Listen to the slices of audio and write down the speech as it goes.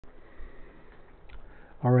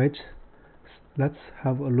Alright, let's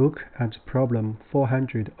have a look at problem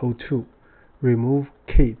 402, remove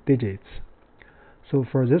key digits. So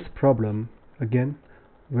for this problem, again,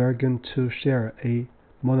 we're going to share a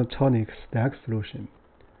monotonic stack solution.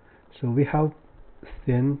 So we have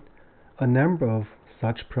seen a number of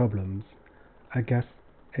such problems. I guess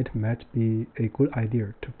it might be a good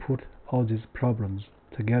idea to put all these problems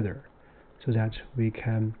together so that we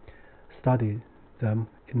can study them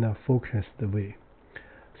in a focused way.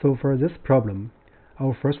 So for this problem,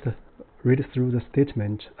 I'll first read through the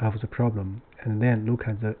statement of the problem and then look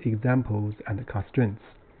at the examples and constraints.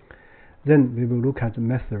 Then we will look at the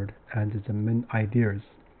method and the main ideas.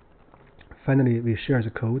 Finally, we share the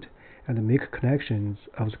code and make connections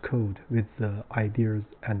of the code with the ideas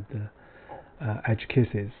and the edge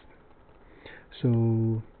cases.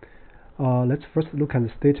 So let's first look at the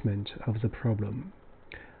statement of the problem.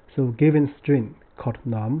 So given string called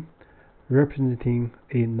num, representing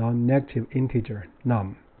a non-negative integer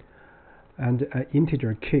num and an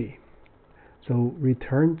integer key. So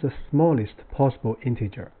return the smallest possible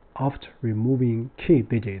integer after removing key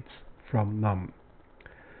digits from num.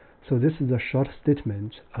 So this is a short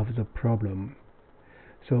statement of the problem.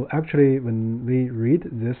 So actually when we read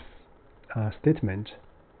this statement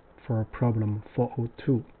for problem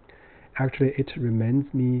 402, actually it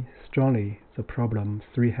reminds me strongly the problem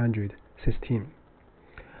 316.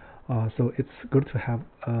 So it's good to have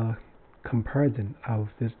a comparison of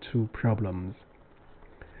these two problems.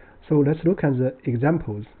 So let's look at the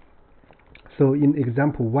examples. So in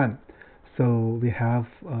example 1, so we have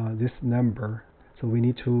this number, so we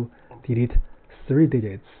need to delete 3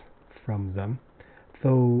 digits from them.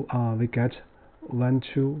 So we get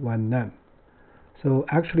 1219. So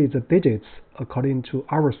actually the digits according to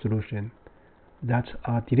our solution that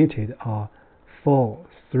are deleted are 4,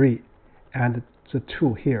 3, and the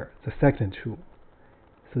 2 here, the second 2.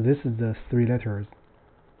 So this is the 3 letters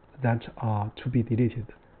that are to be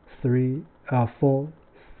deleted. 4,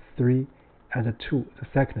 3, and the 2, the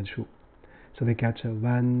second 2. So we get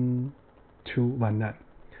 1219.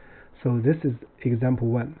 So this is example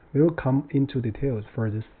 1. We will come into details for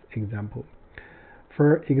this example.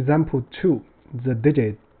 For example 2, the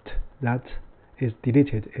digit that is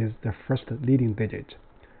deleted is the first leading digit.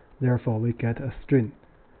 Therefore, we get a string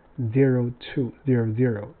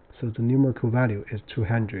 0200. So the numerical value is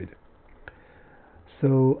 200.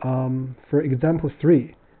 So for example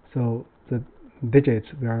 3, so the digits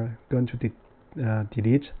we are going to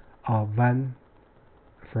delete are 1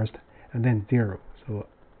 first and then 0. So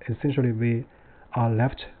essentially we are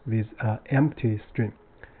left with an empty string.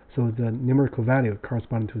 So the numerical value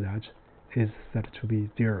corresponding to that is set to be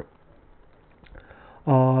 0.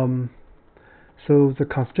 So the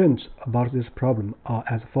constraints about this problem are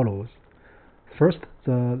as follows. First,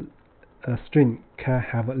 the string can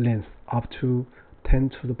have a length up to 10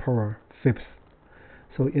 to the power 5th.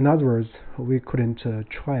 So in other words, we couldn't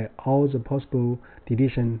try all the possible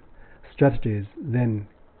deletion strategies, then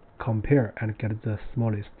compare and get the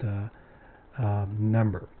smallest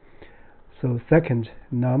number. So second,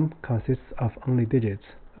 num consists of only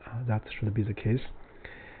digits. That should be the case.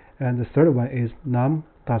 And the third one is num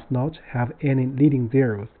does not have any leading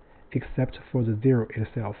zeros except for the 0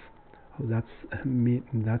 itself. That's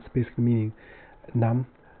basically meaning num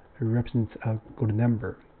represents a good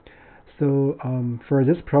number. So for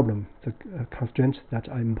this problem, the constraint that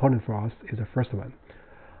are important for us is the first one.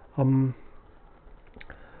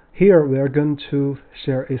 Here we are going to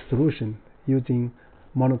share a solution using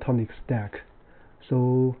monotonic stack.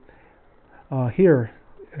 So here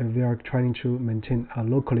we are trying to maintain a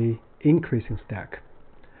locally increasing stack.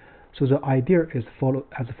 So the idea is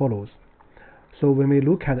as follows. So when we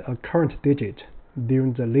look at a current digit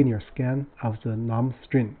during the linear scan of the num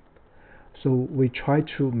string, so we try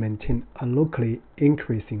to maintain a locally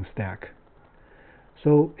increasing stack.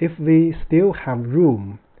 So if we still have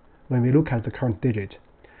room when we look at the current digit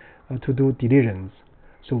to do deletions,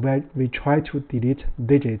 so we try to delete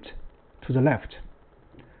digits to the left.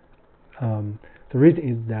 The reason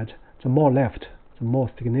is that the more left, the more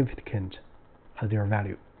significant their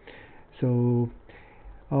value. So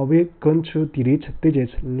we're going to delete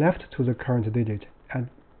digits left to the current digit and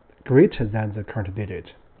greater than the current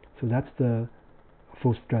digit. So that's the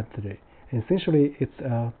full strategy. Essentially, it's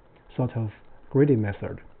a sort of greedy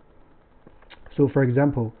method. So for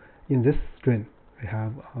example, in this string, we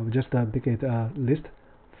have just make it a list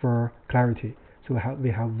for clarity. So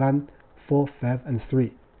we have 1, 4, 5, and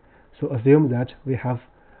 3. So assume that we have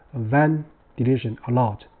 1 deletion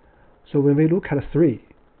allowed. So when we look at 3,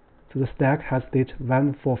 so the stack has state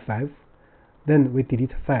 1, 4, 5. Then we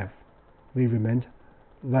delete 5. We remain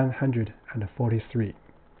 143.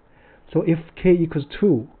 So if k equals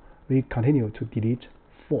 2, we continue to delete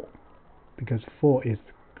 4 because 4 is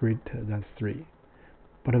greater than 3.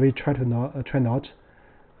 But we try not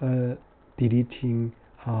deleting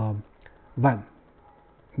 1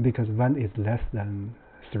 because 1 is less than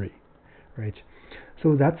 3, right?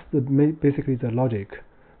 So that's basically the logic.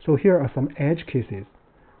 So here are some edge cases.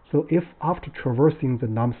 So if after traversing the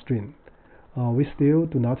num string, we still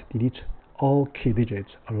do not delete all key digits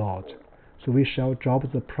allowed, so we shall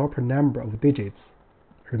drop the proper number of digits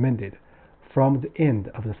remained from the end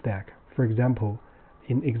of the stack. For example,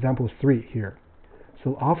 in example 3 here.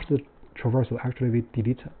 So after the traversal, actually we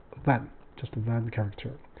delete 1, just 1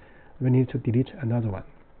 character. We need to delete another one.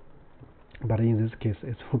 But in this case,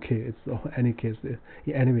 it's okay. It's any case,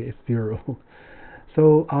 anyway, it's 0.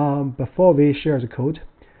 So before we share the code,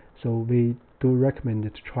 so we do recommend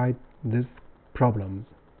to try these problems.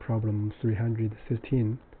 Problem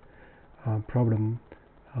 315, problem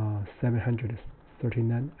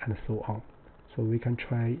 739, and so on. So we can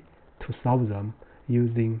try to solve them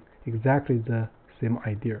using exactly the same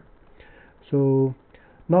idea. So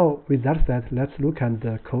now with that said, let's look at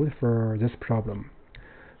the code for this problem.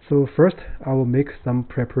 So first, I will make some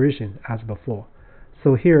preparation as before.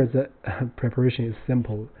 So here the preparation is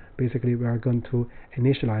simple. Basically, we are going to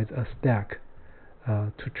initialize a stack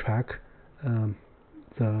to track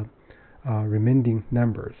the remaining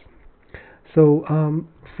numbers. So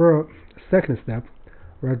for second step,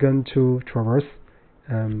 we're going to traverse,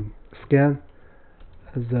 scan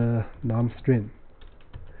the num string,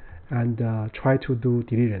 and try to do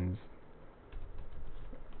deletions.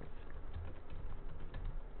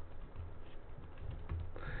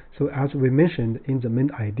 So as we mentioned in the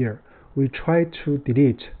main idea, we try to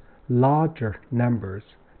delete larger numbers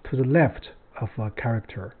to the left of a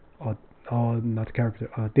character, or not character,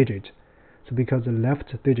 a digit. So because the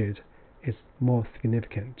left digit is more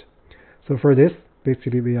significant. So for this,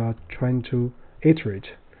 basically we are trying to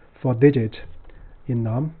iterate for digit in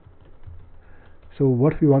num. So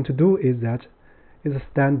what we want to do is that is a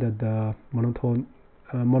standard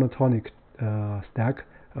monotonic stack,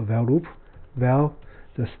 a while loop, while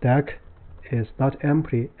the stack is not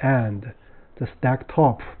empty and the stack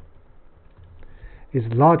top is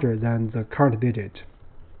larger than the current digit.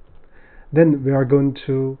 Then we are going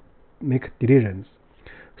to make deletions.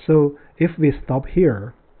 So if we stop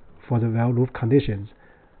here for the while loop conditions,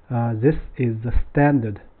 this is the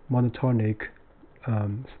standard monotonic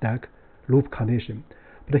stack loop condition.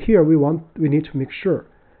 But here we need to make sure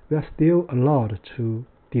we are still allowed to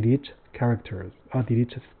delete characters or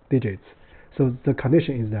delete digits. So the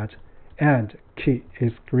condition is that and key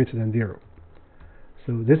is greater than 0.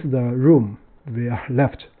 So this is the room we are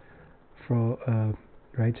left for,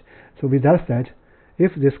 right? So with that said,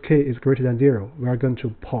 if this k is greater than 0, we are going to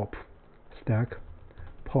pop stack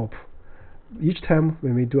pop. Each time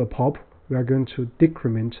when we do a pop, we are going to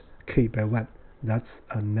decrement k by 1. That's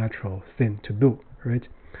a natural thing to do, right?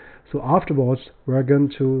 So afterwards, we are going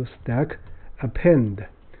to stack append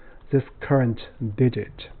this current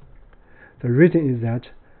digit. The reason is that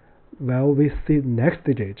while we see the next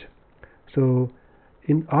digit, so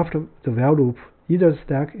after the while loop, either the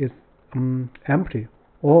stack is empty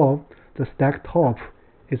or the stack top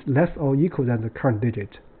is less or equal than the current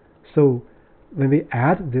digit. So when we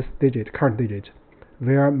add this digit, current digit,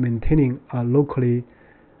 we are maintaining a locally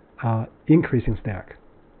increasing stack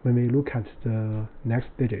when we look at the next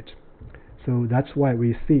digit. So that's why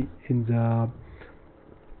we see in the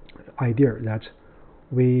idea that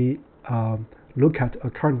we look at a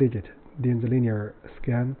current digit in the linear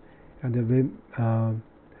scan, and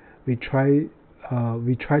we try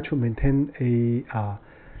to maintain a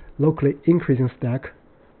locally increasing stack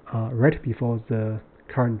right before the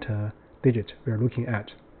current digit we are looking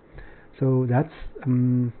at. So that's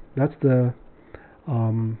the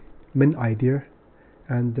main idea,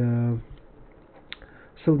 and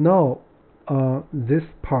so now this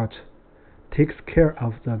part takes care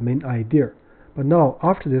of the main idea. But now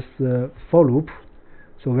after this for loop,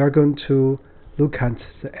 so we are going to look at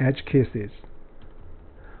the edge cases.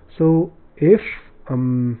 So if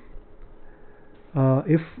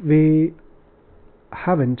we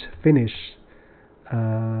haven't finished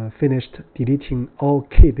deleting all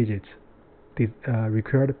key digits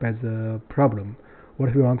required by the problem,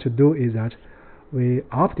 what we want to do is that we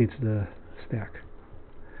update the stack.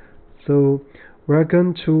 So we're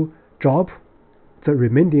going to drop the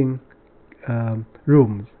remaining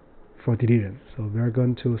rooms for deletion. So we are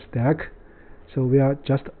going to stack. So we are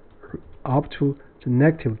just up to the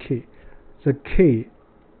negative key. The key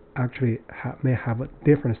actually may have a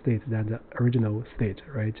different state than the original state,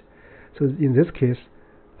 right? So in this case,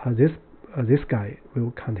 this this guy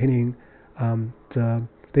will containing the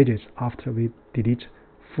digits after we delete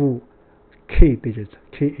full key digits.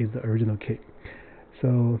 Key is the original key.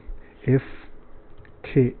 So if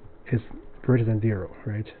key is greater than 0,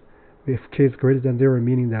 right? If key is greater than 0,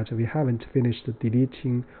 meaning that we haven't finished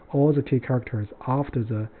deleting all the key characters after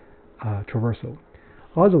the traversal.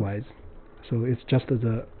 Otherwise, so it's just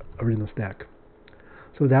the original stack.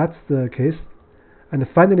 So that's the case. And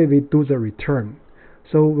finally, we do the return.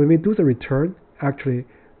 So when we do the return, actually,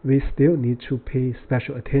 we still need to pay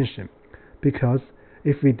special attention, because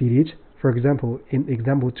if we delete, for example, in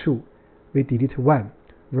example 2, we delete 1,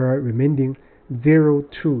 where remaining 0,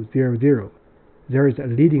 2, 0, 0, there is a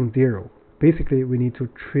leading 0. Basically, we need to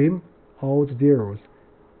trim all the zeros,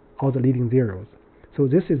 all the leading zeros. So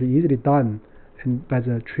this is easily done by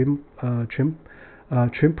the trim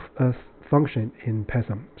function in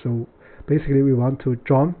Python. So basically, we want to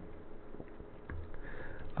join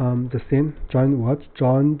the same, join what?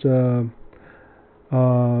 Join the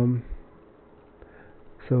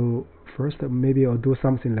so first maybe I'll do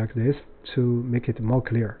something like this to make it more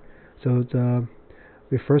clear. So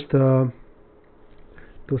we first do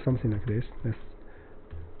something like this. Let's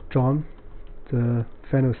join the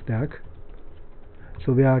final stack.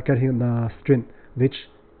 So we are getting a string which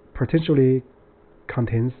potentially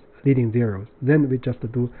contains leading zeros. Then we just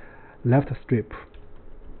do left strip.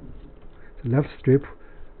 The left strip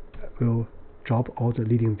will drop all the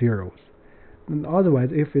leading zeros. And otherwise,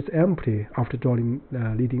 if it's empty after drawing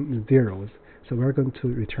leading zeros, so we're going to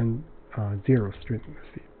return 0 string.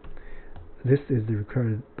 See, this is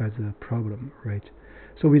required by the problem, right?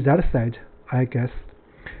 So with that said, I guess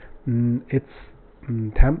it's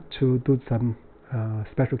time to do some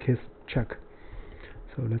special case check.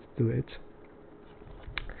 So let's do it.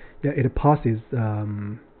 Yeah, it passes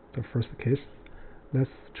the first case.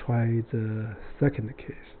 Let's try the second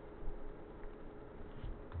case.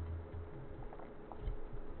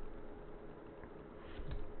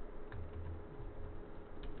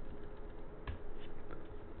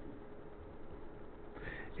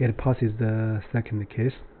 It passes the second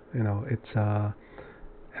case. You know, it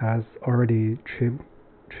has already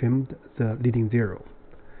trimmed the leading 0.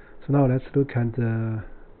 So now let's look at a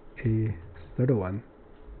third one.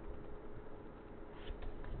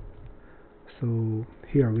 So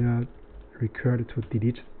here we are required to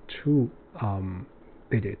delete 2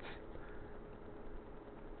 digits.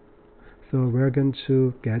 So we are going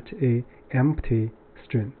to get a empty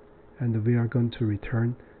string, and we are going to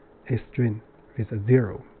return a string with a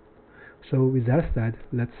 0. So with that said,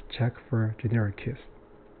 let's check for generic case.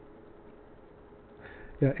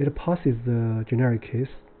 Yeah, it passes the generic case.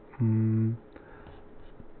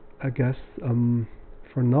 I guess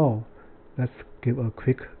for now, let's give a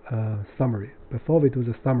quick summary. Before we do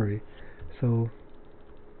the summary, so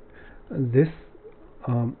this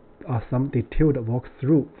are some detailed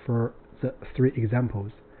walkthrough for the 3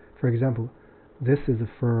 examples. For example, this is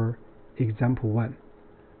for example 1,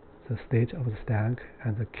 the state of the stack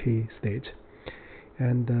and the key state,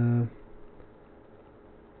 and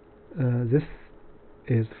this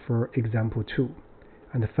is for example 2,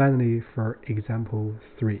 and finally for example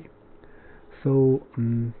 3. So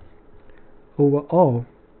overall,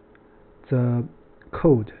 the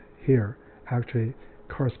code here actually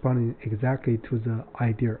corresponding exactly to the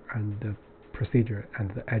idea and the procedure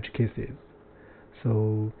and the edge cases.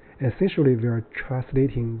 So essentially, we are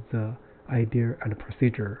translating the idea and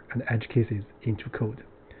procedure and edge cases into code.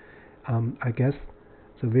 I guess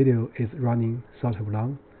the video is running sort of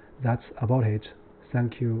long. That's about it.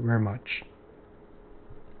 Thank you very much.